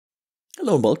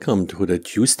Hello and welcome to the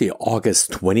Tuesday,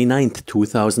 August 29th,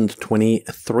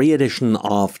 2023 edition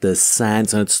of the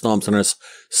SANS and Storm Center's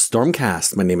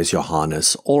Stormcast. My name is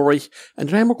Johannes Ulrich and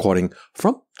today I'm recording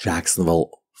from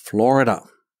Jacksonville, Florida.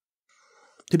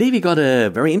 Today we got a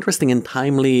very interesting and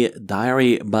timely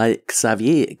diary by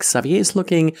Xavier. Xavier is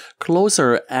looking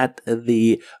closer at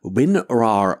the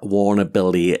WINRAR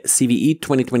vulnerability CVE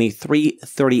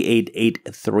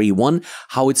 2023-38831,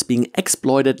 how it's being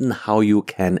exploited and how you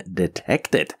can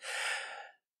detect it.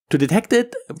 To detect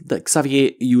it,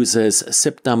 Xavier uses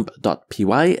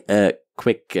zipdump.py, a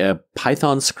quick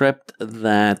Python script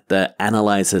that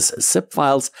analyzes zip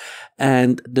files.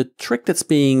 And the trick that's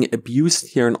being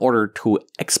abused here in order to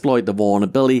exploit the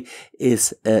vulnerability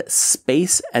is a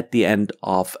space at the end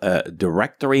of a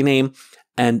directory name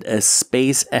and a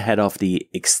space ahead of the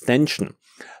extension.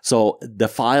 So the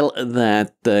file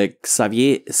that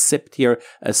Xavier zipped here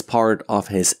as part of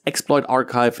his exploit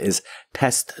archive is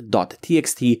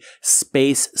test.txt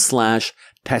space/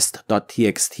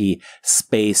 test.txt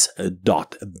space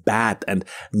 .bat, and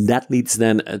that leads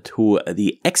then to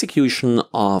the execution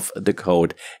of the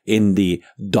code in the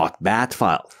 .bat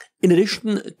file. In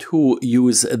addition to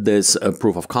use this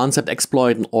proof of concept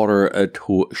exploit in order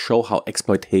to show how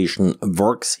exploitation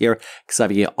works here,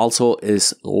 Xavier also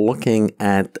is looking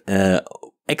at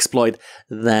exploit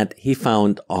that he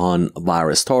found on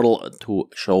VirusTotal to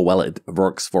show, well, it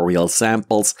works for real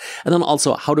samples, and then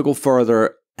also how to go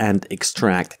further and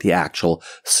extract the actual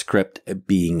script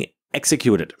being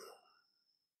executed.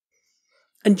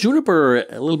 And Juniper,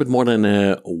 a little bit more than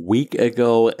a week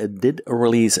ago, did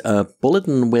release a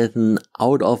bulletin with an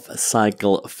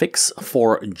out-of-cycle fix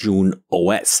for June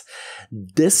OS.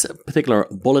 This particular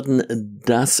bulletin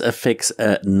does fix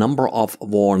a number of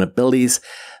vulnerabilities.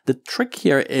 The trick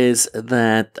here is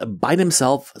that by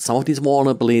themselves, some of these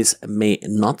vulnerabilities may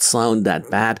not sound that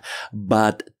bad,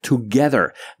 but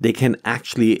together they can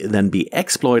actually then be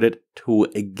exploited to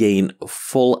gain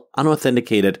full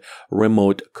unauthenticated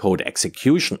remote code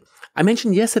execution. I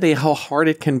mentioned yesterday how hard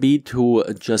it can be to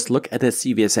just look at a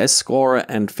CVSS score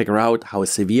and figure out how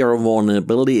severe a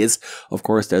vulnerability is. Of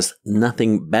course, there's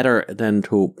nothing better than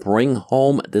to bring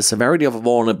home the severity of a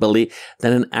vulnerability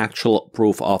than an actual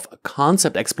proof of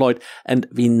concept exploit, and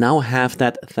we now have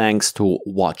that thanks to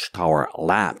Watchtower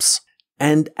Labs.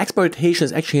 And exploitation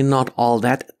is actually not all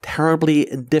that terribly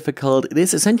difficult. It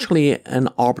is essentially an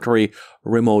arbitrary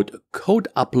remote code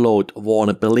upload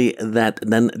vulnerability that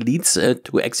then leads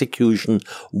to execution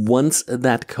once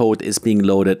that code is being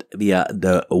loaded via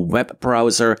the web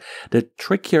browser. The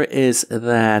trick here is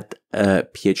that a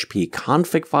PHP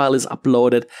config file is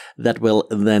uploaded that will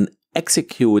then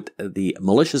execute the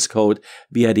malicious code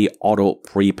via the auto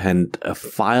prepend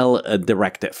file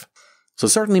directive. So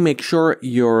certainly make sure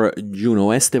your June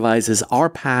OS devices are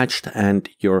patched and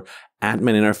your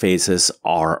admin interfaces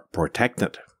are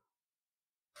protected.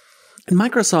 And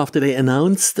Microsoft today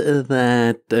announced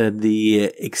that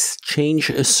the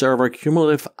Exchange Server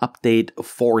Cumulative Update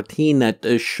 14 that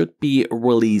should be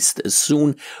released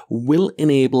soon will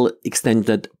enable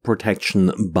extended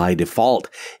protection by default.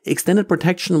 Extended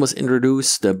protection was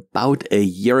introduced about a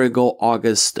year ago,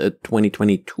 August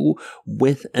 2022,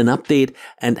 with an update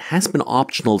and has been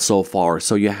optional so far,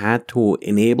 so you had to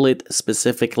enable it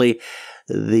specifically.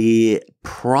 The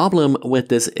problem with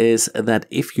this is that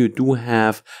if you do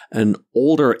have an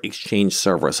older Exchange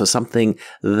server, so something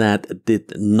that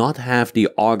did not have the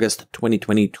August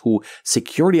 2022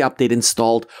 security update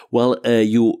installed, well,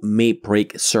 you may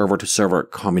break server-to-server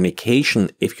communication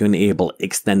if you enable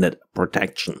extended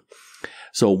protection.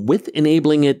 So with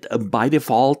enabling it by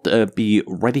default, be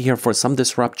ready here for some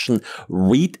disruption.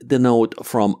 Read the note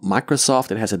from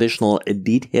Microsoft. It has additional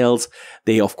details.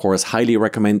 They, of course, highly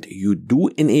recommend you do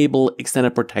enable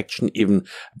extended protection even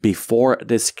before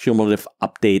this cumulative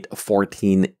update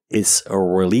 14 is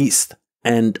released.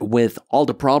 And with all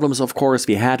the problems, of course,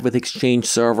 we had with Exchange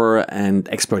Server and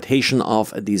exploitation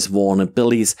of these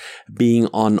vulnerabilities, being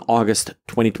on August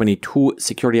 2022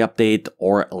 security update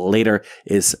or later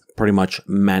is pretty much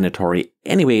mandatory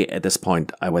anyway at this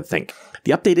point, I would think.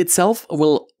 The update itself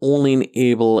will only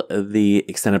enable the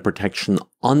extended protection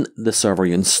on the server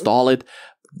you install it.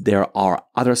 There are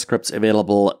other scripts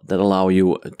available that allow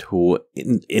you to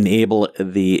enable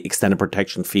the extended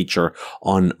protection feature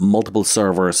on multiple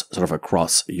servers sort of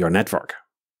across your network.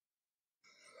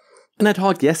 And I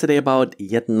talked yesterday about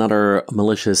yet another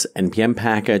malicious NPM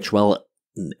package. Well,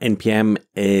 NPM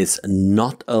is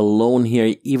not alone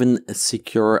here. Even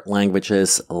secure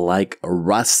languages like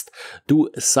Rust do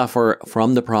suffer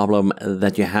from the problem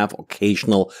that you have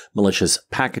occasional malicious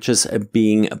packages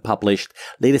being published.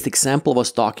 Latest example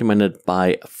was documented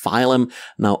by Phylum.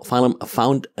 Now, Phylum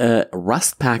found a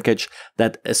Rust package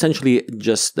that essentially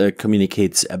just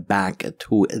communicates back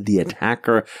to the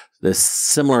attacker the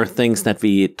similar things that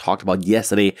we talked about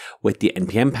yesterday with the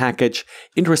NPM package.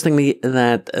 Interestingly,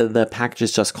 that the package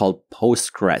is just called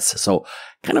Postgres. So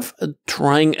kind of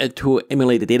trying to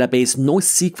emulate a database. No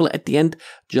SQL at the end,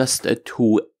 just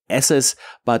two S's,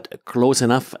 but close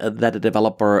enough that a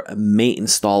developer may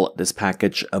install this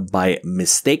package by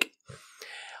mistake.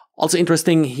 Also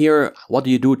interesting here, what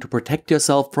do you do to protect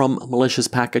yourself from malicious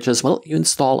packages? Well, you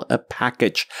install a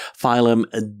package. Phylum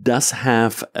does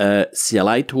have a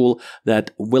CLI tool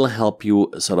that will help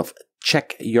you sort of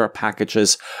check your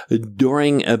packages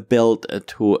during a build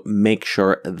to make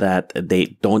sure that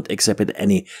they don't exhibit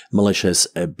any malicious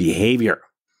behavior.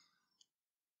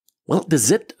 Well,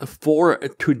 that's it for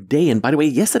today. And by the way,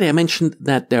 yesterday I mentioned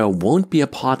that there won't be a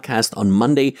podcast on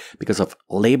Monday because of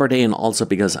Labor Day and also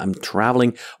because I'm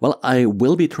traveling. Well, I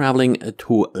will be traveling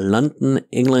to London,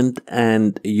 England,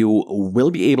 and you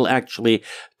will be able actually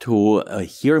to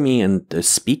hear me and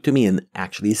speak to me and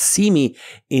actually see me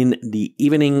in the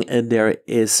evening. There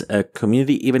is a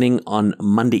community evening on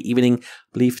Monday evening.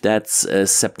 I believe that's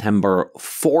September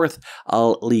 4th.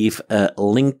 I'll leave a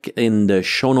link in the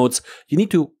show notes. You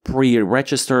need to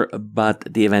pre-register,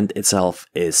 but the event itself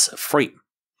is free.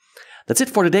 That's it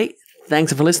for today.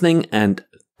 Thanks for listening and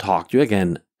talk to you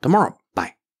again tomorrow.